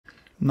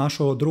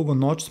Našo drugo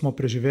noč smo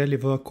preživeli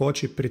v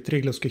Koči pri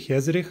Triglavskih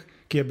jezerih,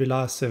 ki je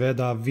bila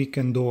seveda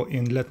vikendu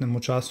in letnemu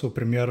času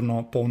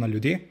primerno polna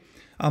ljudi.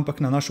 Ampak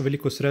na našo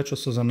veliko srečo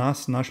so za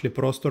nas našli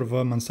prostor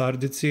v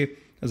mansardici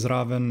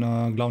zraven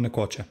glavne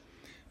koče.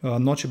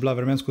 Noč je bila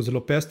vremensko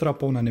zelo pestra,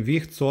 polna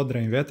neviht, sodre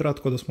in vetra,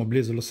 tako da smo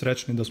bili zelo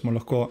srečni, da smo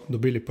lahko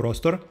dobili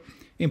prostor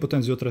in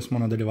potem zjutraj smo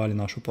nadaljevali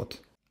našo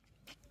pot.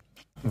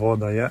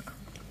 Voda je,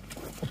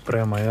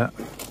 oprema je,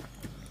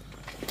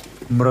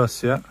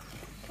 mraz je.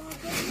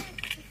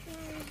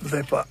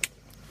 Zdaj pa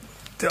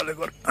tele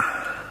gor.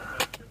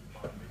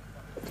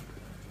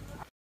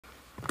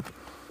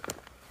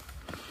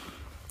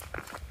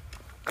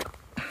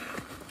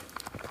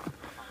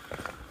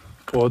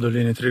 Po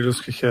dolini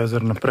Triglavskih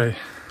jezer naprej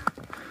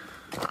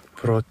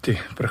proti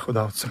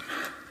Prehodavcem.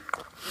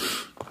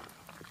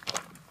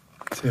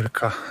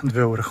 Cirka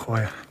 2 ure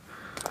hoje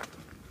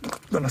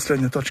do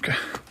naslednje točke.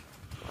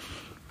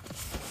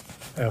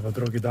 Evo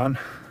drugi dan,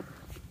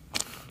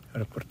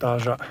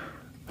 reportaža,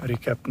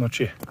 recap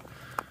noči.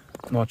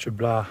 Noč je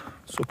bila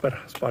super,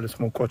 spali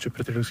smo v Koči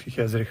pri Triglavskih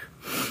jezerih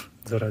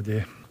zaradi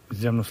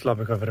izjemno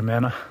slabega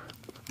vremena.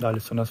 Dali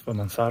so nas v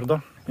mansardo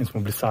in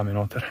smo bili sami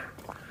noter.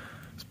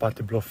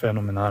 Spati je bilo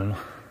fenomenalno.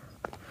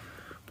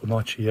 Po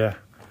noči je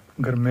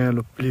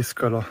grmelo,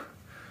 pliskalo,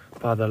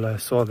 padala je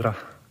sodra,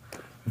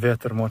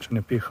 veter močen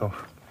je pihal.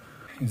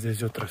 In zdaj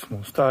zjutraj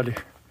smo vstali,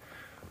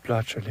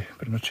 plačali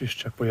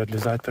prenočišče, pojedli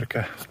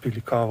zajtrke,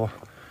 spili kavo,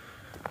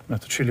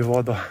 natočili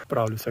vodo,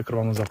 pravili vse, kar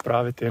bomo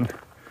zapraviti in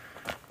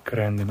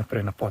krenili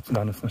naprej na pot.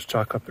 Danes nas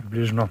čaka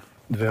približno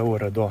 2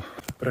 ure do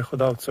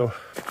Prehodavcev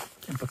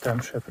in potem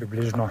še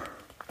približno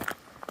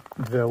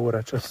 2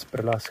 ure čez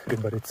prelaz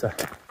Hribarice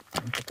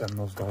in potem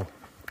navzdol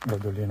v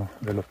dolino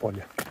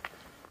Velopolje.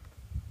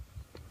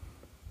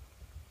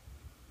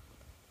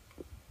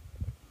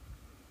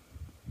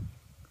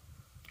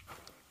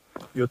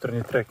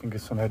 Jutranji trekingi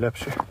so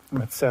najlepši.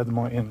 Med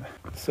 7 in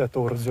 10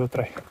 uro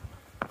zjutraj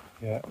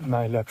je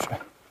najlepše.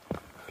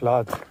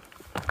 Hlad,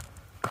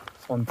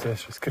 sonce je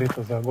še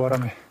skrito za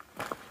gorami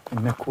in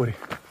ne kuri.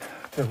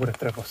 Te ure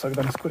treba vsak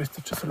dan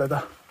izkoristiti, če se le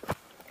da.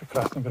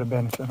 Prekrasni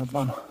grebeni tle nad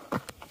mano.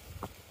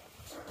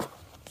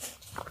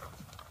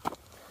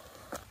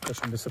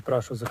 Še bi se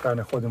vprašal, zakaj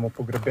ne hodimo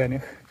po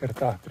grebenih, ker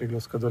ta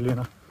Triglavska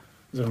dolina,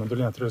 oziroma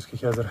dolina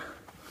Triglavskih jezer,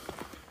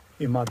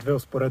 ima 2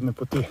 vzporedne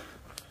poti.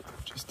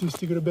 Čez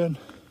tisti greben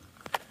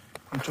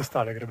in čez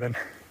tale greben.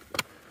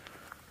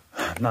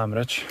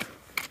 Namreč,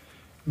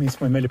 mi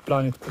smo imeli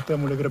planiti po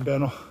temule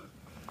grebenu.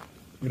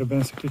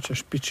 Greben se kliče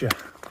Špičje.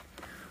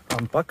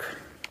 Ampak,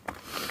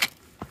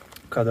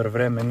 kadar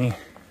vreme ni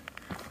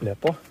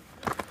lepo,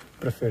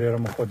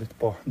 preferiramo hoditi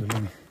po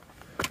dolini.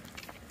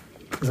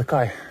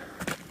 Zakaj?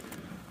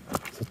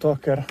 Zato,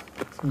 ker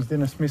se mi zdi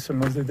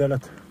nesmiselno zdaj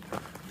delati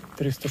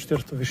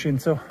 300-400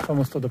 višincev,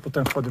 samo s to, da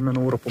potem hodim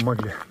 1 uro po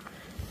megli.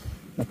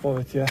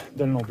 Napoved je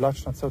delno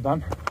oblačna cel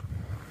dan,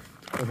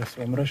 tako da se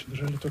vam reči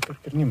držali to,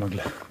 ker ni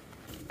megle.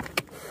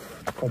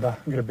 Tako da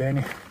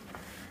grebeni,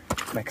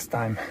 next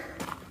time.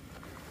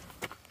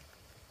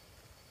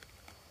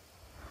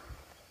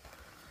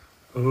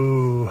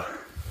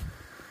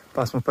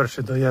 Pa smo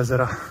prišli do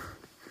jezera,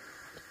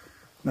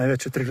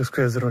 največje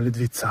Triglavsko jezero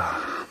Ledvica.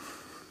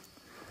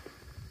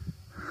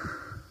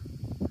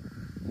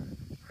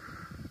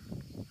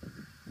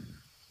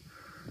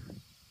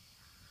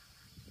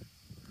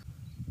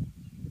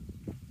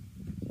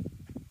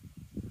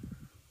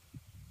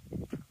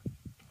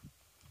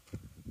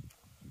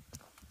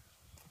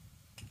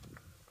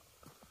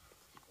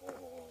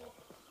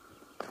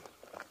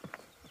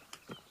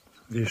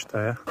 Vidiš,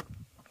 šta je?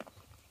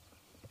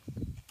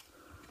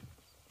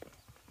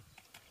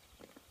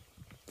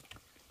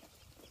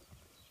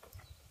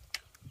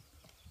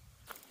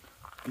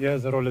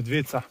 Jezero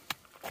Ledvica.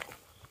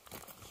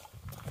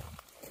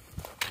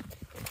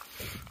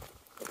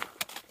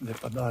 Zdaj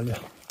pa dalje.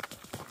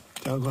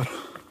 Tja gor.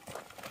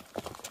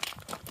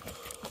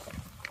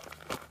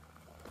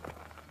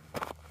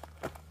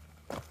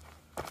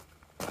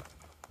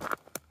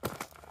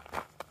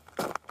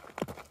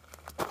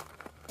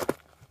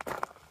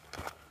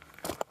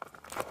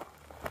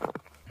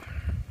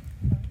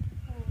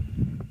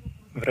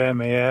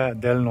 Vreme je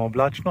delno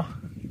oblačno.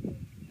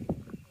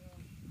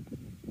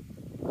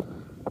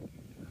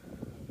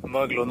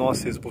 Meglo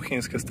nosi iz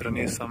bohinjske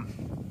strani sem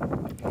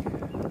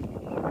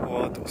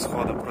od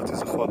vzhoda proti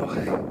zahodu.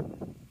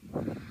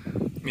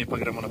 Mi pa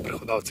gremo na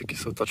Prehodavce, ki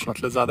so točno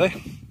tle zadaj.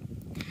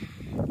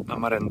 Na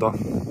Marendo.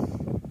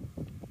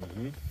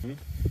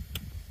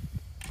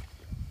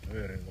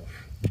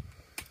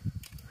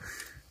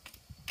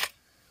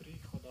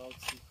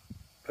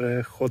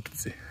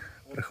 Prehodavci.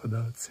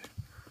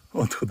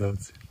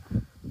 Odhodavci.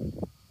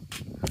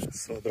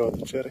 So od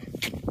Rovt včeraj.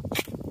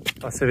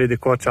 Pa se vidi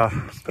Koča,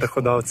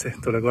 Prehodavci,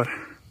 tole gor.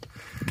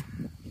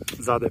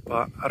 Zadaj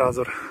pa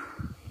Razor,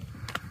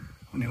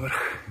 oni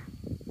vrh.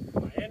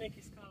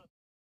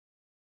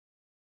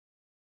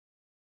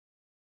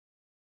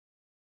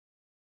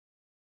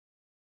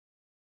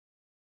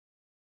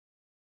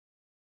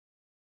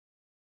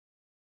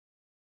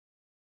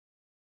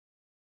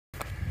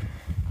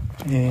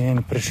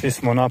 In prišli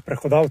smo na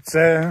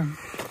Prehodavce.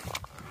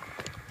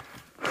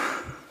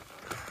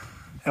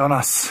 Evo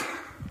nas.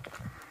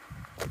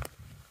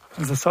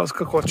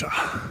 Zasavska Koča. –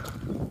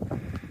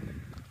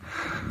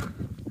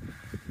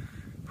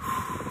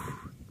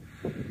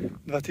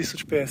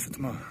 2050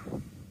 ima.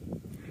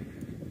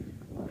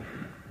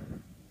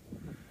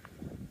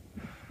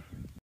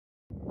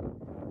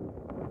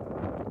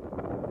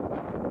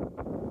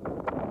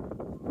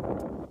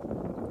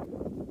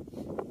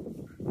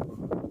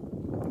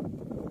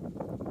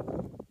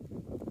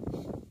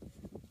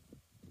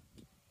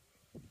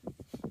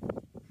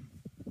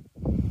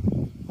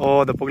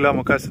 Da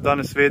pogledamo, kaj se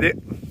danes vidi.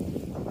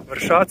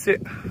 Vršaci,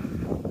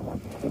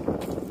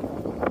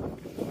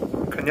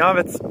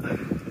 Kanjavec,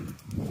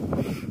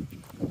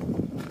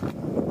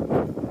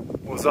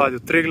 v ozadju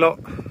Triglav,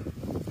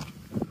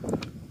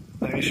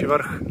 najvišji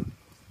vrh.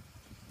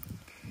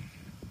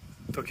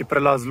 Tukaj je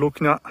prelaz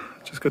Luknja,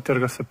 čez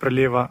katerega se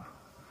preliva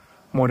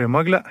morje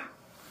Megle,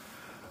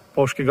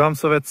 Polški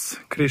Gamsovec,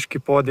 Kriški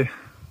podi.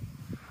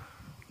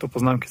 To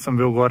poznam, ki sem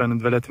bil gore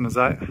 2 leti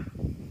nazaj.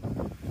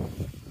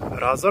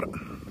 Razor,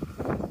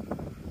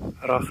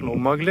 rahlo v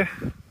megli,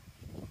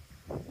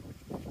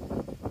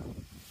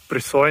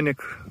 Prisojnik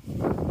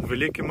v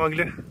veliki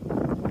megli,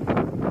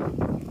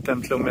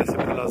 potem tle vmes je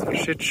prelaz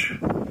Vršič,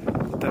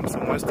 potem so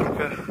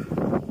Mojstrovke,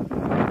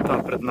 tam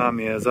pred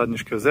nami je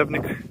Zadnjiški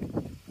ozebnik,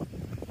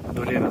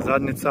 dolina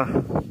Zadnjica,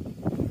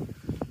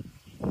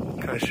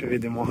 kaj še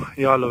vidimo,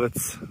 Jalovec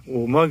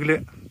v megli,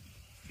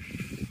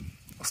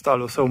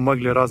 ostalo vse v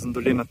megli razen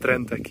dolina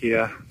Trente, ki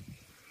je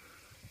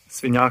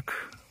Svinjak,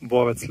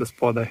 Bovec le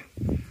spodaj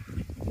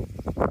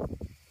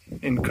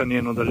in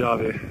Kanjen v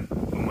daljavi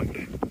v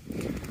megli.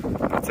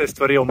 Precej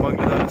stvari je v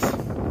megli danes.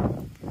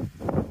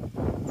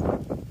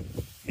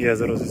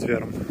 Jezero z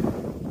izvirom,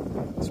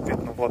 s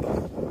pitno vodo.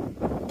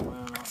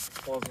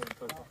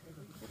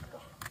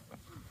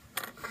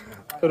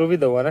 Kar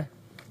uvidel, ne?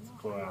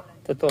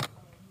 To je to.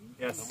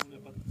 Yes.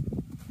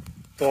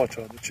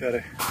 Toča od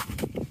včeraj.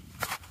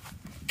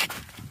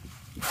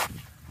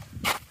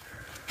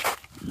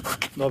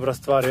 Dobra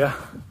stvar je,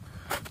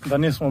 da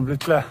nismo bili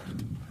tle,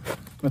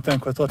 medtem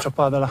ko je toča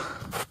padala.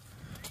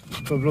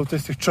 To je bilo v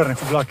tistih črnih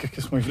oblakih,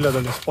 ki smo jih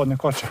gledali iz spodnje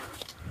Koče.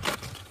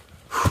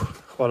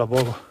 Hvala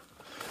Bogu.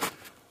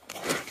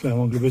 Tle je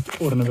mogli biti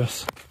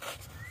urnebes.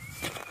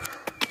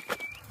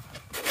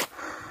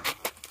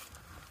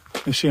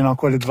 Višina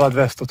okoli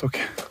 2200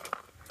 tukaj.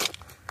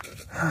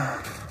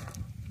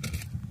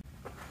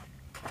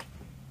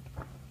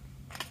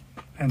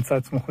 En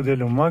cajt smo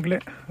hodili v megli,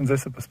 zdaj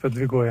se pa spet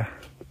dviguje.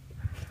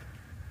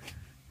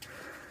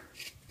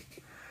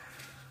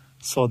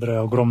 Sodra je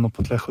ogromno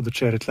po tleh od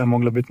včeraj, tle je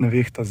mogla biti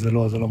nevihta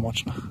zelo, zelo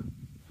močna.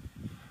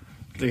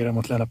 Zdaj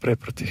gremo tle naprej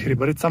proti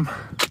Hribaricam.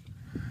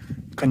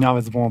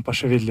 Kanjavec bomo pa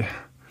še videli.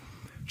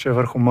 Če je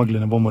vrh v megli,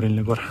 ne bomo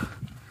rinili gor.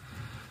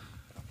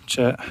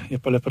 Če je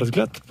pa lep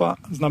razgled, pa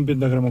znam biti,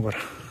 da gremo gor.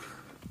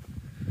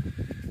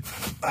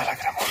 Dajle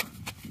gremo.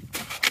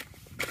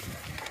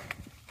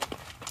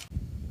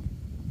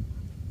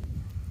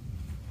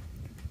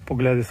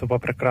 Pogledi so pa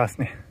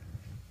prekrasni.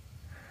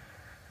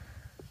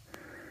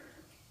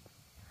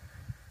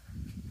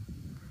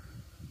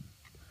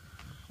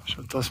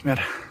 Še v to smer.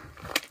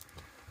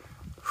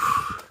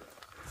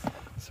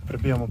 Se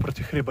prebijamo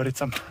proti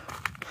Hribaricam.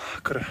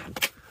 Kar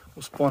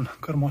vzpon,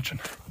 kar močen.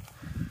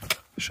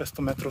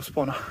 600 metrov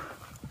vzpona.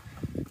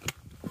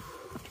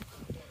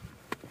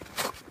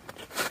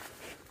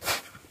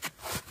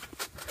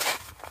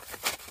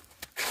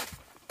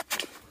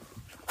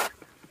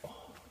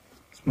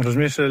 Smo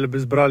razmišljali, da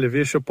bi zbrali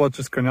višjo pot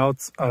čez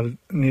Kanjavec ali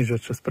nižjo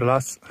čez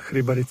prelaz.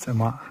 Hribarice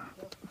ima.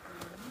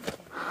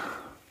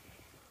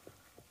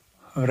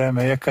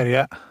 Vreme je, kar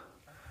je.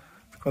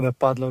 Tako da je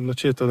padla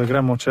odločitev, da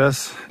gremo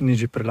čez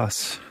nižji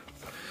prelaz.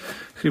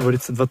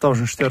 Hribarice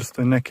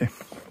 2400 in nekaj.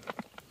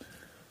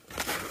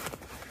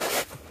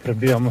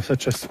 Prebijamo se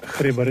čez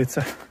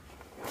Hribarice.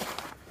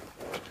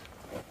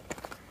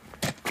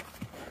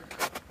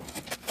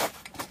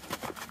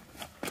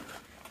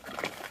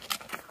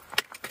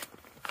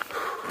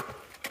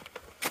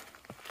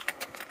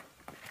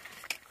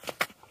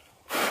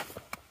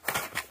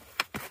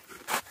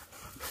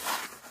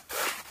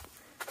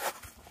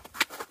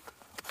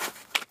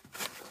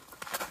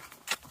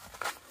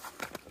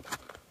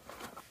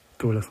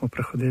 Tole smo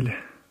prehodili.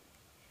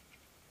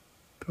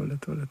 Tole.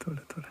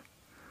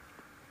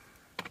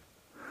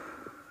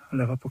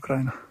 Leva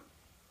pokrajina.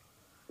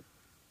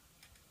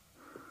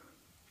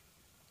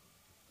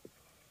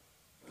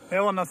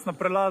 Evo nas na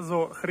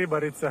prelazu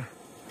Hribarice.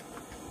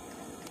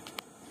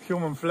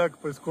 Human flag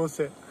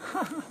poizkusi.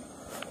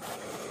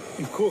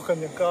 In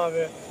kuhanje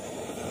kave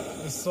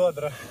iz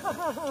sodre.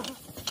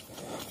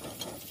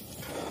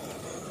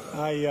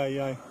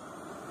 Aj.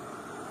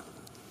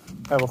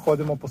 Evo,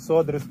 hodimo po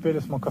sodri,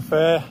 spili smo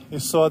kafe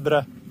iz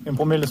sodre in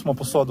pomili smo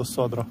posodo s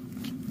sodro.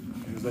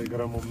 Zdaj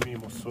gremo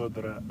mimo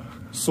sodre.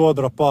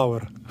 Sodra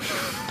power.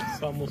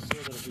 Samo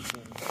sodra bi se.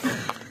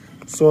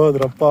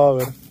 Sodra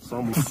power.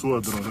 Samo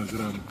sodro ne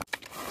gremo.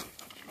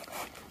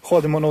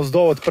 Hodimo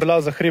navzdol od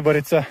prelaza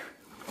Hribarice.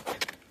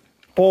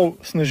 pol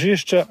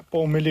snežišče,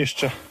 pol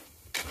melišče.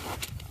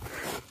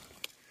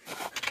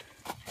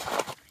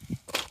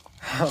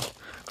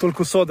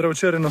 Toliko sodre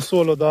včeraj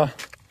nasulo, da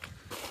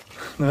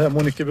ne vem,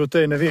 unik je bil v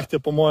tej nevihti,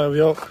 po moje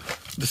vjel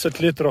 10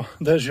 litrov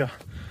dežja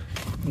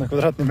na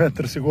kvadratni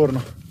meter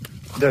sigurno.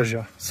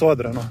 Dežja,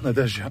 sodre, no, ne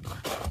dežja.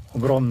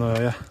 Ogromno jo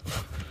je.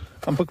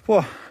 Ampak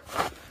po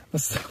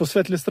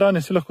svetli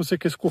strani si lahko vse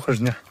kaj skuhaš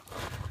z nje.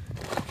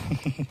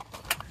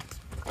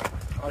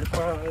 Ali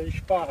pa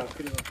špara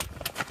kriva.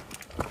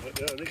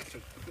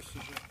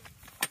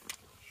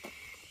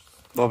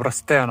 Dobra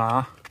stena,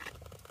 a?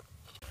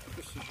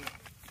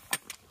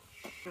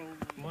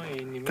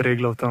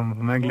 Triglav tam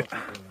v megli.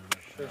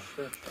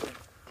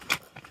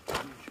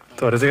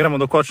 Torej, zdaj gremo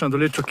do Kočne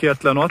Doliču, ki je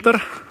tle noter.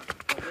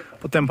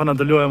 Potem pa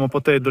nadaljujemo po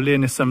tej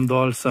dolini, sem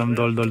dol,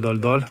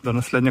 do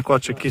naslednje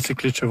koče, ki se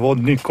kliče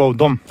Vodnikov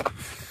dom.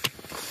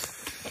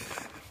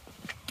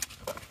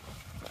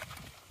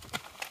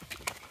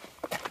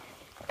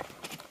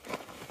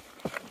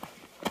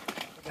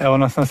 Evo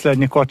nas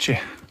naslednji koči,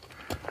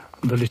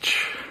 Dolič.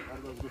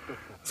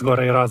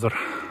 Zgoraj je razor.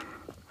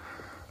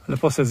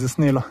 Lepo se je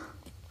zjasnilo.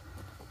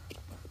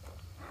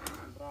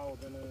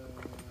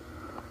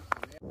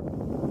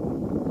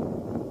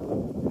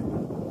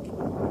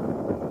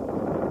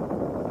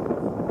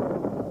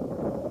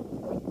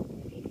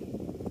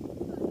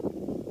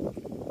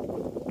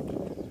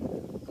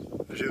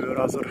 Živijo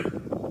razor,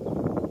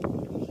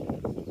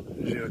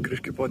 živijo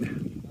kriški podnji,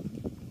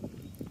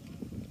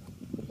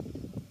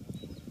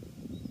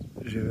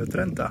 živijo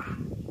Trenta,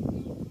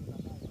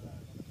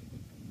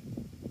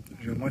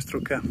 živijo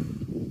Mojstruke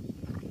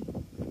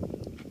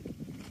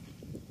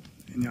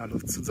in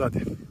Jalovc od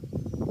zadnji.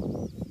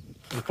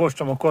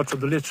 Zapuščamo Kočo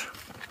Dolič,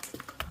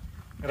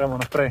 gremo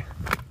naprej,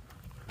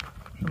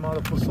 še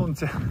malo po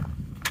sunci.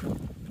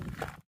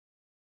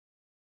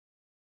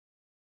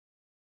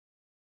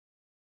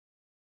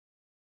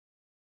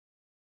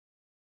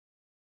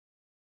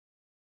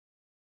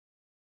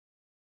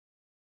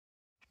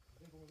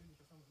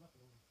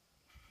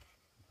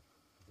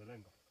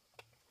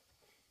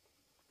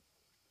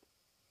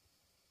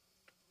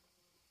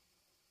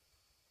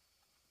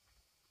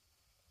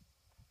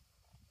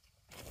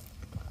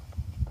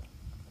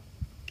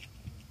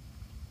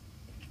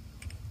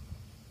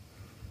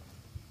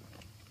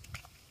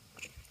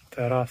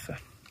 Terase.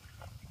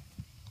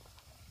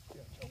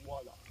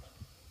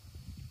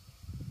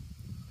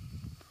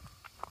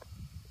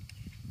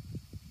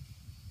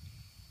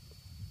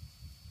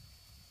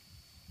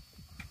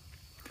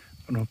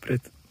 Moramo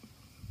priti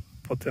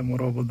po tem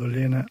robu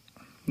doline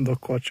do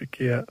Koče,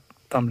 ki je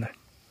tamle.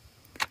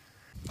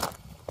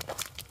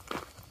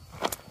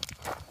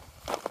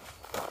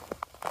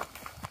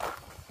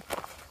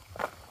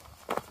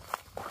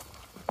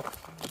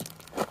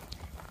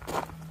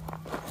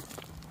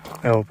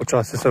 Evo,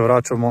 počasi se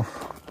vračamo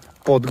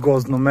pod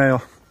gozdno mejo.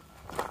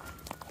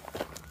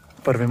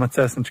 Prvi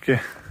macesnički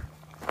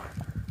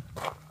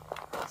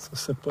so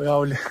se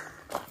pojavili.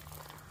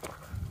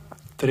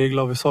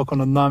 Triglav visoko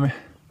nad nami.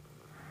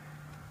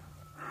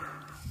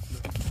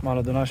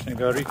 Malo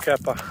današnjega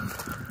recapa.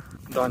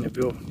 Dan je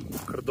bil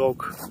kar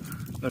dolg.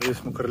 Naredili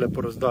smo kar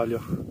lepo razdaljo.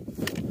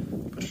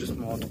 Prišli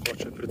smo od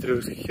Koče pri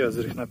Triglavskih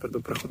Jezerih, najprej do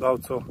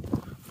Prehodavcev,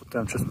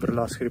 potem čez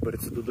prelaz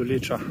Hribarice do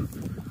Doliča.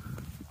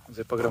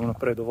 Zdaj pa gremo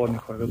naprej do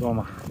Vodnikovega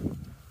doma.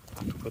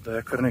 Tako da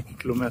je kar nekaj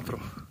kilometrov.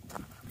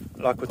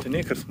 Lakoti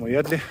ni, ker smo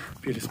jedli,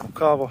 pili smo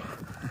kavo.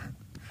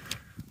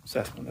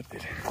 Vse smo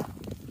naredili.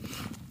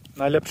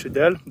 Najlepši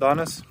del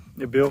danes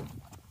je bil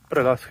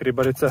prelaz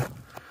Hribarice,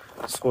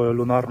 svojo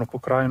lunarno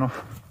pokrajino.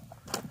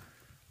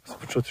 Se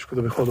počutiš, kot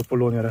da bi hodil po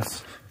luni,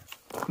 res.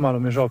 Malo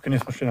mi je žal, ker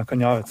nismo šli na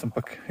Kanjavec,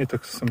 ampak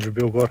itak sem že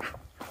bil gor.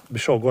 Bi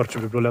šel gor,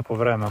 če bi bilo lepo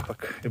vreme,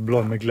 ampak je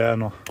bilo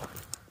megleno.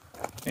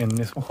 In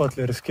nismo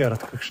hoteli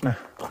riskirati kakšne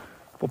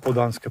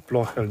popoldanske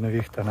plohe ali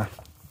nevihte, ne.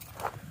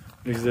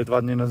 Zdaj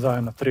 2 dni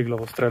nazaj na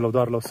Triglavu strela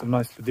udarila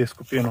 18 ljudi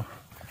skupino.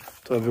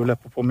 To je bil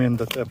lepo pomen,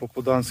 da te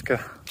popoldanske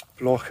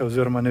plohe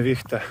oziroma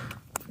nevihte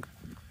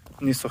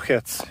niso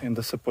hec in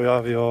da se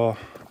pojavijo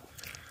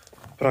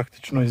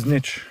praktično iz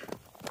nič.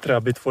 Treba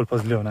biti ful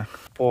pazljiv, ne.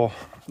 Po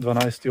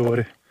 12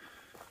 uri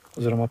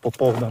oziroma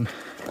popoldan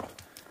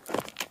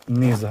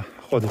ni za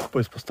hoditi po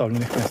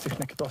izpostavljenih mestih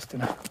neki dosti,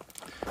 ne.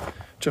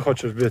 Če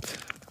hočeš biti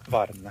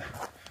varen, ne.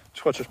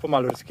 Če hočeš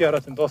pomalo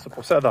riskirati in to se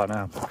pa vse da, ne,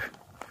 ampak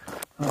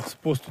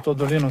spust v to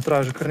dolino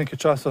traja že kar nekaj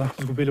časa.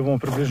 Zgubili bomo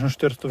približno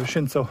 400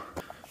 višincev.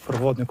 Pri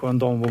Vodnikovem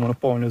domu bomo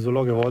napolnili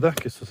zaloge vode,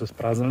 ki so se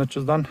spraznile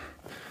čez dan.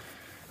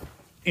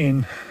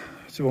 In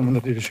si bomo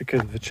naredili še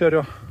kaj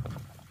večerjo.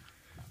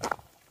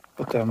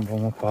 Potem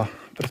bomo pa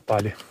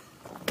prespali.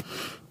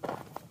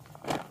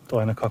 To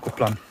je nekako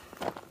plan.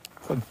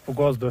 Hoditi po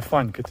gozdu je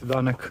fajn, ker ti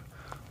da nek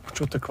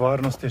občutek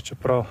varnosti,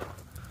 čeprav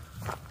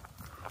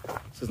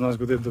se zna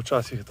zgoditi, da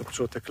včasih je to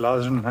občutek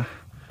lažen, ne.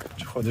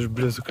 Če hodiš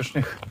blizu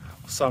kakšnih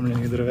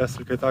osamljenih dreves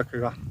ali kaj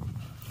takega,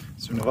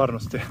 si v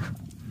nevarnosti.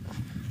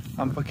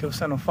 Ampak je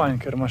vseeno fajn,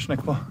 ker imaš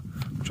neko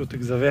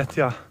občutek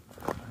zavetja,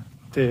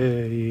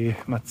 te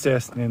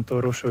macesne in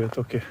to ruševje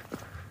tukaj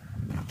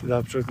Ti da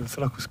občutek, da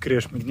se lahko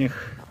skriješ med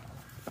njih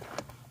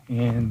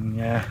in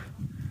je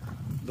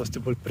dosti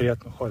bolj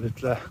prijetno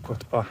hoditi tle,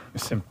 kot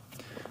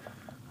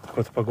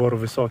pa gor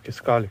v visoki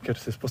skali, ker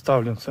si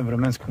izpostavljen vsem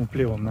vremenskim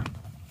vplivom, ne.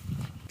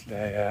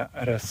 Tle je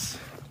res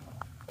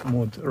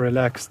mood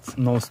relaxed,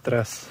 no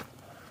stress,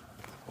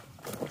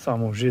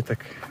 samo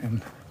užitek in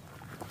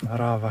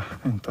narava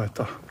in to je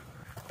to.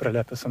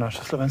 Prelepe so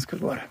naše slovenske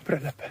gore,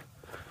 prelepe.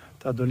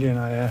 Ta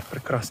dolina je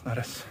prekrasna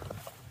res.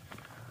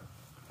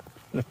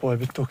 Lepo je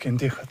biti tukaj in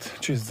dihati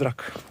čist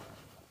zrak.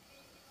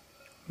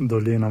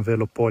 Dolina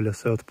Velopolja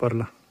se je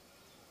odprla.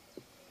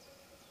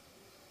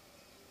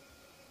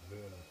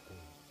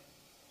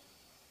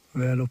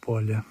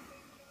 Velopolje.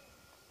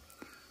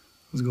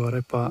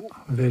 Zgoraj pa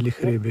Veli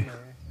hribi.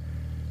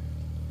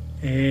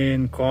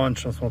 In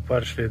končno smo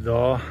prišli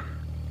do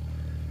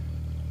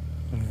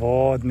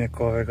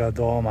Vodnikovega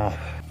doma.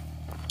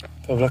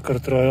 To je bila kar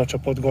utrujajoča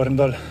pot gor in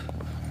dol,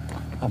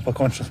 ampak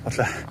končno smo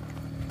tle.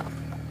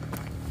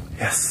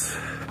 Yes.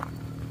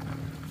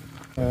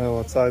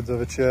 Evo, cajt za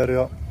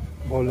večerjo,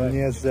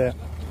 bolognese,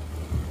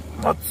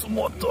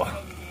 Matsumoto,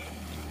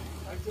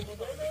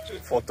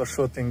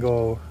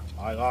 fotoshootingov.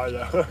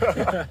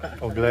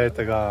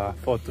 Poglejte ga,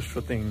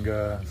 fotoshooting.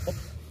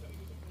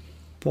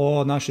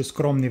 Po naši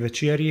skromni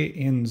večerji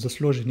in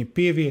zasluženi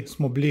pivi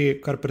smo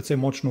bili kar precej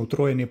močno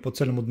utrujeni po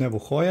celem dnevu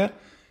hoje.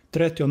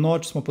 Tretjo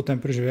noč smo potem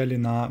preživeli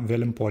na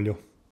Velem polju.